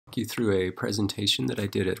You through a presentation that I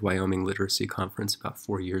did at Wyoming Literacy Conference about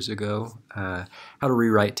 4 years ago, how to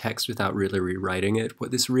rewrite text without really rewriting it.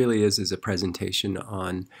 What this really is a presentation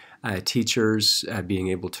on teachers being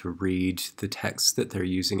able to read the text that they're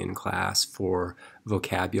using in class for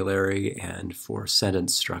vocabulary and for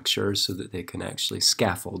sentence structure so that they can actually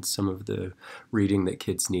scaffold some of the reading that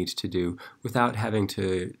kids need to do without having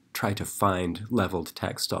to try to find leveled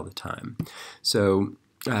text all the time. So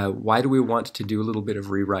why do we want to do a little bit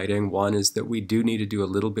of rewriting? One is that we do need to do a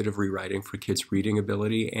little bit of rewriting for kids' reading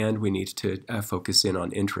ability, and we need to focus in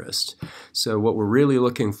on interest. So what we're really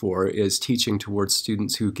looking for is teaching towards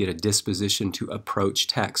students who get a disposition to approach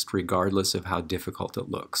text regardless of how difficult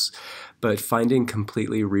it looks. But finding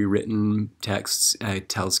completely rewritten texts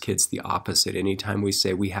tells kids the opposite. Anytime we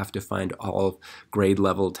say we have to find all grade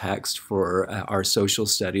level text for our social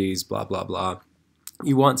studies, blah, blah, blah,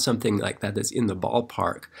 you want something like that that's in the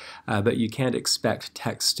ballpark, but you can't expect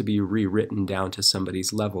text to be rewritten down to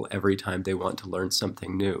somebody's level every time they want to learn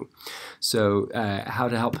something new. So how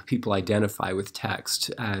to help people identify with text.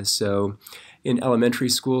 So in elementary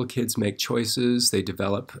school, kids make choices. They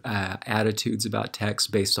develop attitudes about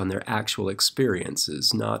text based on their actual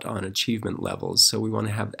experiences, not on achievement levels. So we want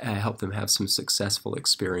to help them have some successful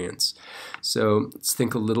experience. So let's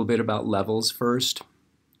think a little bit about levels first.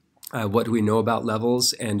 What do we know about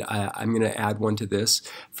levels? And I'm going to add one to this.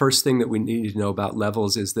 First thing that we need to know about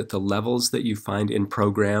levels is that the levels that you find in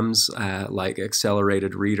programs like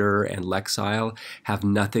Accelerated Reader and Lexile have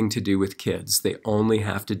nothing to do with kids. They only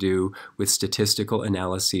have to do with statistical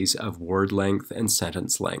analyses of word length and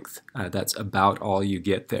sentence length. That's about all you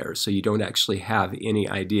get there. So you don't actually have any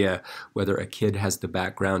idea whether a kid has the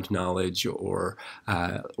background knowledge or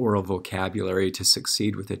oral vocabulary to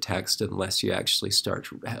succeed with a text unless you actually start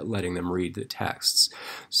letting them read the texts.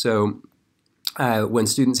 So when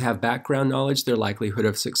students have background knowledge, their likelihood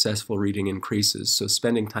of successful reading increases. So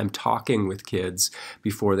spending time talking with kids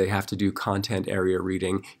before they have to do content area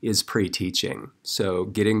reading is pre-teaching. So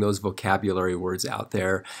getting those vocabulary words out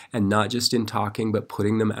there, and not just in talking, but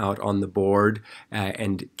putting them out on the board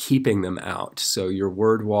and keeping them out. So your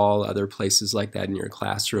word wall, other places like that in your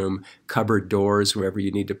classroom, cupboard doors, wherever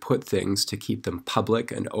you need to put things to keep them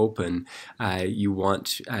public and open. You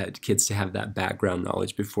want kids to have that background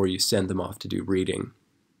knowledge before you send them off to do reading.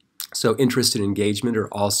 So interest and engagement are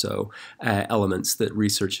also elements that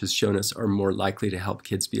research has shown us are more likely to help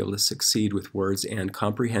kids be able to succeed with words and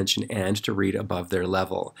comprehension and to read above their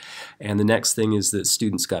level. And the next thing is that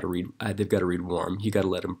students got to read, they've got to read warm. You got to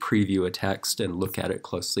let them preview a text and look at it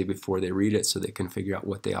closely before they read it so they can figure out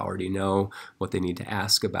what they already know, what they need to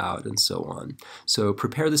ask about, and so on. So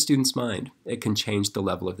prepare the student's mind. It can change the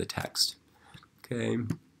level of the text. Okay.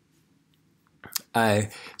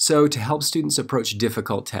 So to help students approach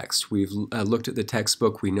difficult text, we've looked at the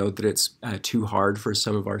textbook. We know that it's too hard for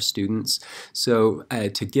some of our students. So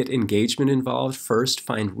to get engagement involved, first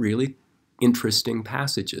find really interesting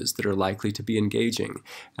passages that are likely to be engaging.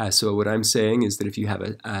 So what I'm saying is that if you have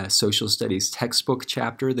a social studies textbook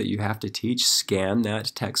chapter that you have to teach, scan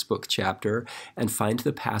that textbook chapter and find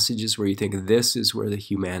the passages where you think this is where the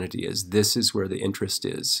humanity is, this is where the interest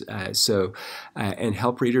is. And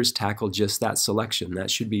help readers tackle just that selection. That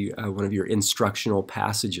should be one of your instructional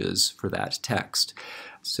passages for that text.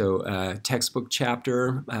 So textbook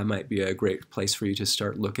chapter might be a great place for you to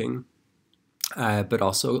start looking. But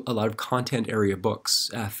also a lot of content area books,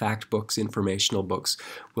 fact books, informational books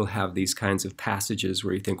will have these kinds of passages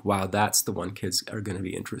where you think, wow, that's the one kids are going to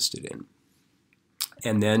be interested in.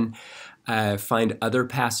 And then find other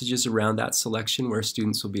passages around that selection where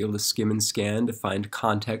students will be able to skim and scan to find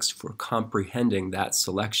context for comprehending that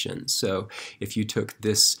selection. So if you took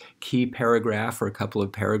this key paragraph or a couple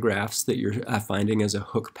of paragraphs that you're finding as a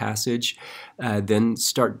hook passage, then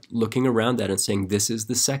start looking around that and saying, this is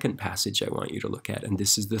the second passage I want you to look at, and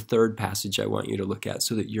this is the third passage I want you to look at,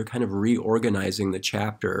 so that you're kind of reorganizing the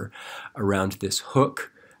chapter around this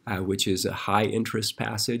hook, which is a high interest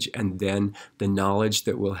passage, and then the knowledge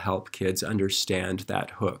that will help kids understand that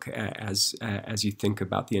hook. As you think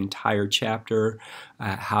about the entire chapter,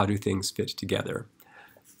 how do things fit together?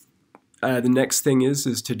 The next thing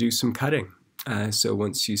is to do some cutting. So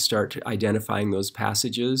once you start identifying those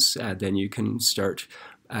passages, then you can start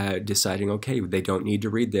deciding, okay, they don't need to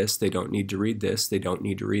read this, they don't need to read this, they don't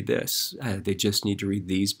need to read this. They just need to read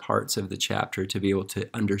these parts of the chapter to be able to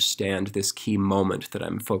understand this key moment that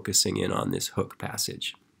I'm focusing in on, this hook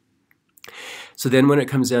passage. So then when it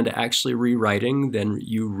comes down to actually rewriting, then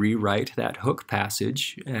you rewrite that hook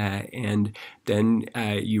passage and then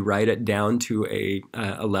you write it down to a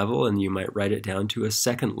level, and you might write it down to a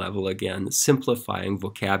second level again, simplifying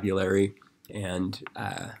vocabulary and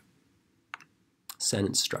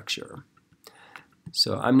sentence structure.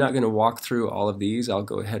 So I'm not going to walk through all of these. I'll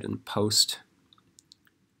go ahead and post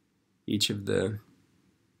each of the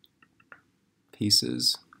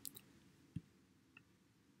pieces.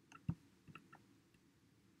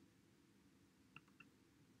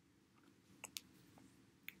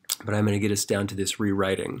 But I'm going to get us down to this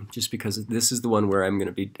rewriting, just because this is the one where I'm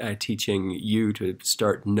going to be teaching you to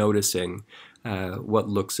start noticing what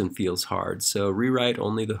looks and feels hard. So rewrite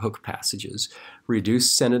only the hook passages,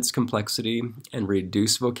 reduce sentence complexity, and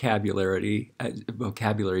reduce vocabulary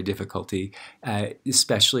difficulty,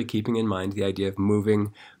 especially keeping in mind the idea of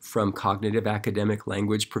moving from cognitive academic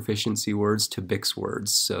language proficiency words to BICS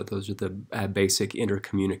words. So those are the basic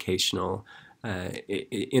interpersonal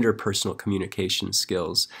communication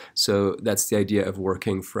skills. So that's the idea of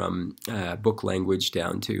working from book language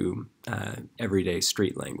down to everyday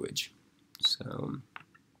street language.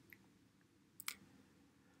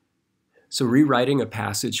 So rewriting a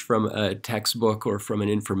passage from a textbook or from an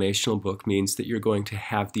informational book means that you're going to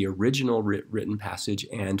have the original written passage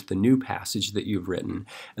and the new passage that you've written,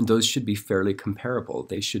 and those should be fairly comparable.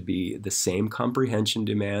 They should be the same comprehension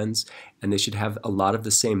demands, and they should have a lot of the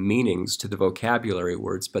same meanings to the vocabulary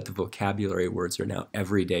words, but the vocabulary words are now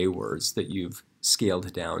everyday words that you've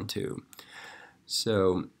scaled down to.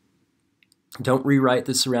 So don't rewrite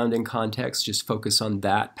the surrounding context, just focus on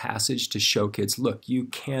that passage to show kids, look, you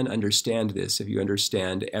can understand this if you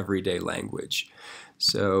understand everyday language.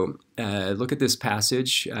 So look at this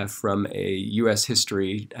passage from a U.S.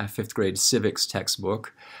 history 5th grade civics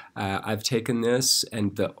textbook. I've taken this,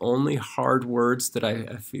 and the only hard words that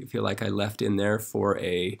I feel like I left in there for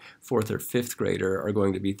a 4th or 5th grader are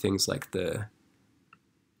going to be things like the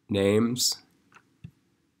names,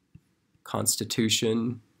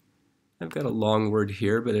 Constitution. I've got a long word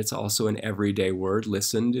here, but it's also an everyday word.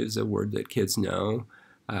 Listened is a word that kids know.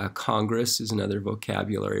 Congress is another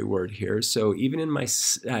vocabulary word here. So even in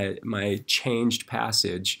my changed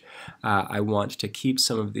passage, I want to keep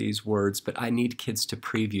some of these words, but I need kids to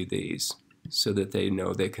preview these so that they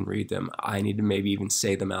know they can read them. I need to maybe even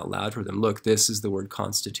say them out loud for them. Look, this is the word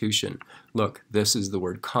Constitution. Look, this is the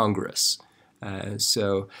word Congress.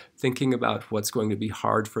 So thinking about what's going to be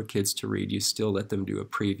hard for kids to read, you still let them do a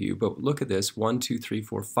preview. But look at this, 1, 2, 3,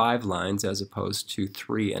 4, 5 lines as opposed to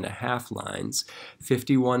 3.5 lines.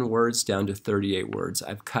 51 words down to 38 words.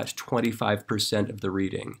 I've cut 25% of the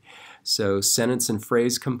reading. So sentence and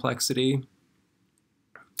phrase complexity,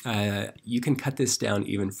 you can cut this down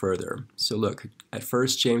even further. So look, at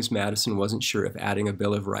first James Madison wasn't sure if adding a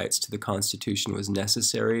Bill of Rights to the Constitution was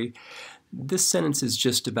necessary. This sentence is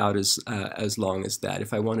just about as long as that.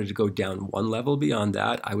 If I wanted to go down one level beyond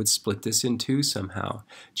that, I would split this in two somehow.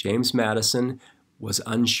 James Madison was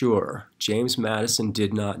unsure. James Madison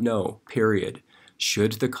did not know, period.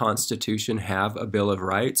 Should the Constitution have a Bill of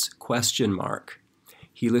Rights? Question mark.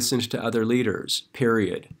 He listened to other leaders,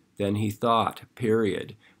 period. Then he thought,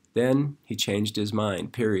 period. Then he changed his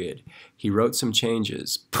mind, period. He wrote some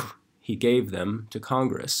changes. He gave them to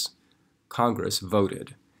Congress. Congress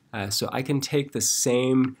voted. So I can take the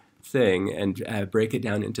same thing and break it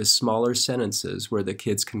down into smaller sentences where the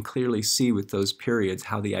kids can clearly see with those periods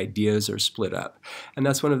how the ideas are split up. And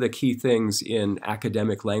that's one of the key things in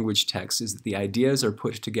academic language texts, is that the ideas are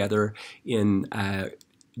put together in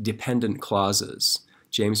dependent clauses.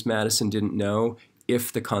 James Madison didn't know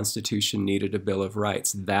if the Constitution needed a Bill of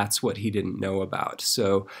Rights. That's what he didn't know about.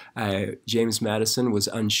 So James Madison was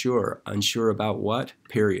unsure. Unsure about what?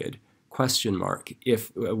 Period. Question mark,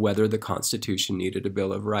 whether the Constitution needed a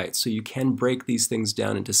Bill of Rights. So you can break these things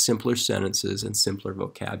down into simpler sentences and simpler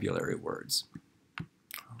vocabulary words.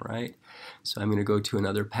 All right, so I'm going to go to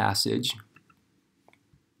another passage.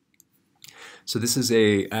 So this is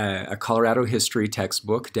a Colorado history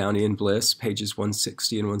textbook, Downey and Bliss, pages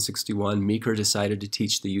 160 and 161. Meeker decided to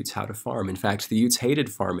teach the Utes how to farm. In fact, the Utes hated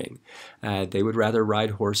farming. They would rather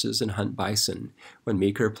ride horses and hunt bison. When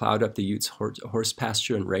Meeker plowed up the Utes' horse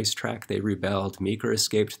pasture and racetrack, they rebelled. Meeker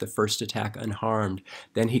escaped the first attack unharmed.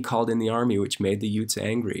 Then he called in the army, which made the Utes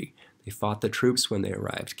angry. They fought the troops when they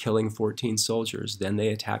arrived, killing 14 soldiers. Then they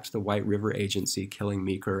attacked the White River Agency, killing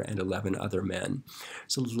Meeker and 11 other men.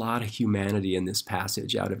 There's a lot of humanity in this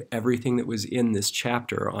passage. Out of everything that was in this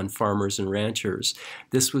chapter on farmers and ranchers,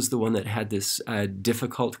 this was the one that had this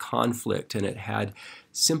difficult conflict, and it had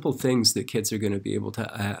simple things that kids are going to be able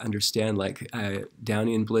to understand, like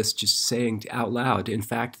Downey and Bliss just saying out loud, in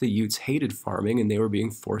fact, the Utes hated farming and they were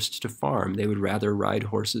being forced to farm. They would rather ride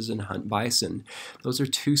horses and hunt bison. Those are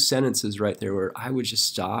two sentences right there where I would just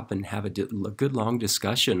stop and have a good long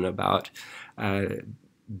discussion about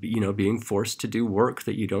being forced to do work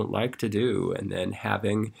that you don't like to do, and then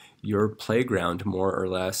having your playground more or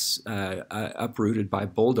less uprooted by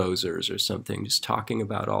bulldozers or something, just talking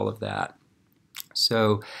about all of that.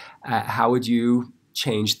 So how would you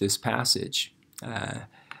change this passage?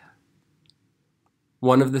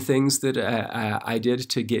 One of the things that I did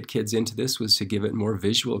to get kids into this was to give it more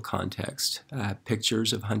visual context,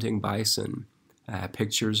 pictures of hunting bison,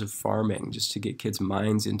 pictures of farming, just to get kids'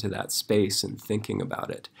 minds into that space and thinking about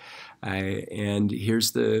it. And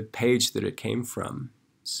here's the page that it came from.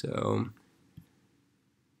 So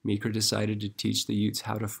Meeker decided to teach the Utes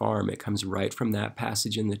how to farm. It comes right from that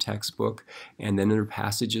passage in the textbook, and then there are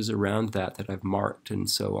passages around that that I've marked and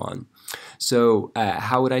so on. So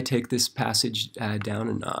how would I take this passage down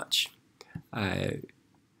a notch?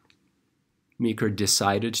 Meeker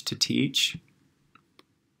decided to teach.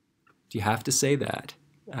 Do you have to say that?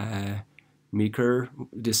 Meeker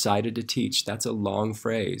decided to teach. That's a long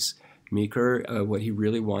phrase. Meeker, what he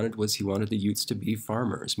really wanted was he wanted the Utes to be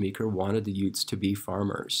farmers. Meeker wanted the Utes to be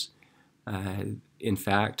farmers. In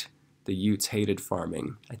fact, the Utes hated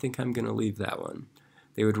farming. I think I'm going to leave that one.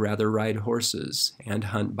 They would rather ride horses and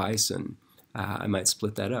hunt bison. I might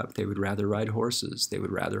split that up. They would rather ride horses. They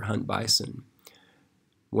would rather hunt bison.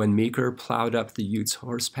 When Meeker plowed up the Utes'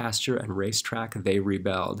 horse pasture and racetrack, they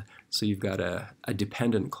rebelled. So you've got a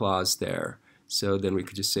dependent clause there. So then we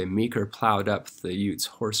could just say Meeker plowed up the Utes'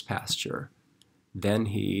 horse pasture. Then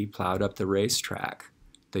he plowed up the racetrack.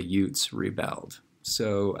 The Utes rebelled.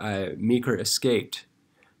 So Meeker escaped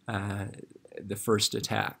the first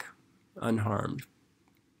attack, unharmed.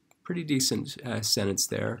 Pretty decent sentence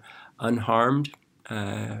there. Unharmed,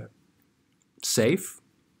 safe,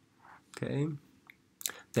 okay.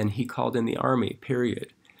 Then he called in the army,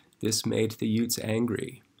 period. This made the Utes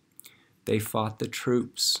angry. They fought the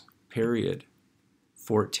troops, period.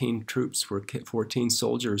 14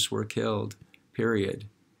 soldiers were killed, period.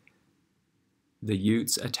 The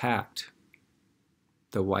Utes attacked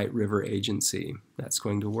the White River Agency. That's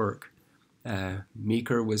going to work.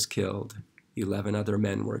 Meeker was killed. 11 other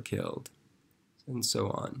men were killed, and so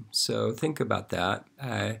on. So think about that.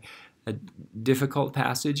 A difficult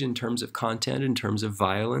passage in terms of content, in terms of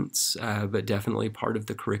violence, but definitely part of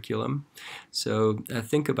the curriculum. So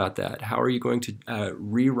think about that. How are you going to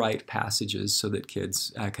rewrite passages so that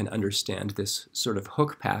kids can understand this sort of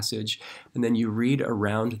hook passage, and then you read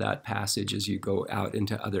around that passage as you go out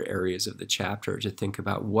into other areas of the chapter to think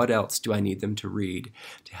about what else do I need them to read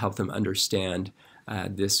to help them understand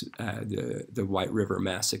the White River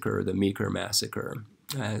Massacre, the Meeker Massacre.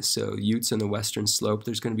 So Utes in the Western Slope,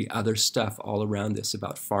 there's going to be other stuff all around this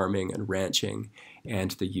about farming and ranching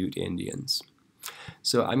and the Ute Indians.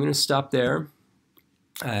 So I'm going to stop there.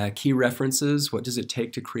 Key references, what does it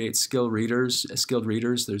take to create skilled readers?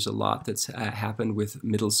 There's a lot that's happened with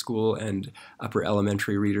middle school and upper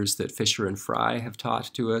elementary readers that Fisher and Fry have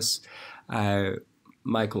taught to us.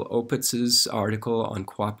 Michael Opitz's article on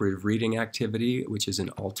cooperative reading activity, which is an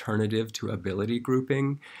alternative to ability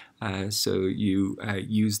grouping. So you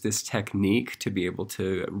use this technique to be able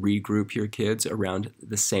to regroup your kids around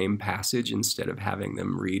the same passage instead of having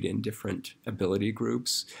them read in different ability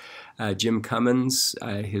groups. Jim Cummins,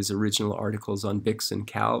 his original articles on Bix and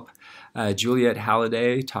Calp. Juliet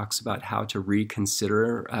Halliday talks about how to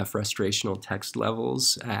reconsider frustrational text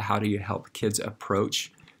levels. How do you help kids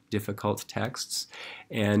approach difficult texts?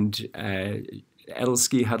 And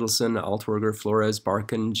Edelsky, Huddleston, Altwerger, Flores,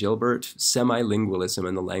 Barkin, Gilbert, semilingualism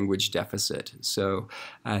and the language deficit. So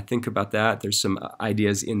think about that. There's some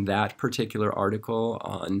ideas in that particular article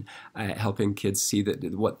on helping kids see that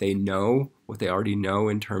what they know, what they already know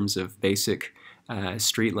in terms of basic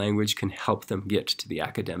street language can help them get to the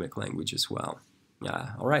academic language as well.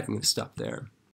 All right, I'm going to stop there.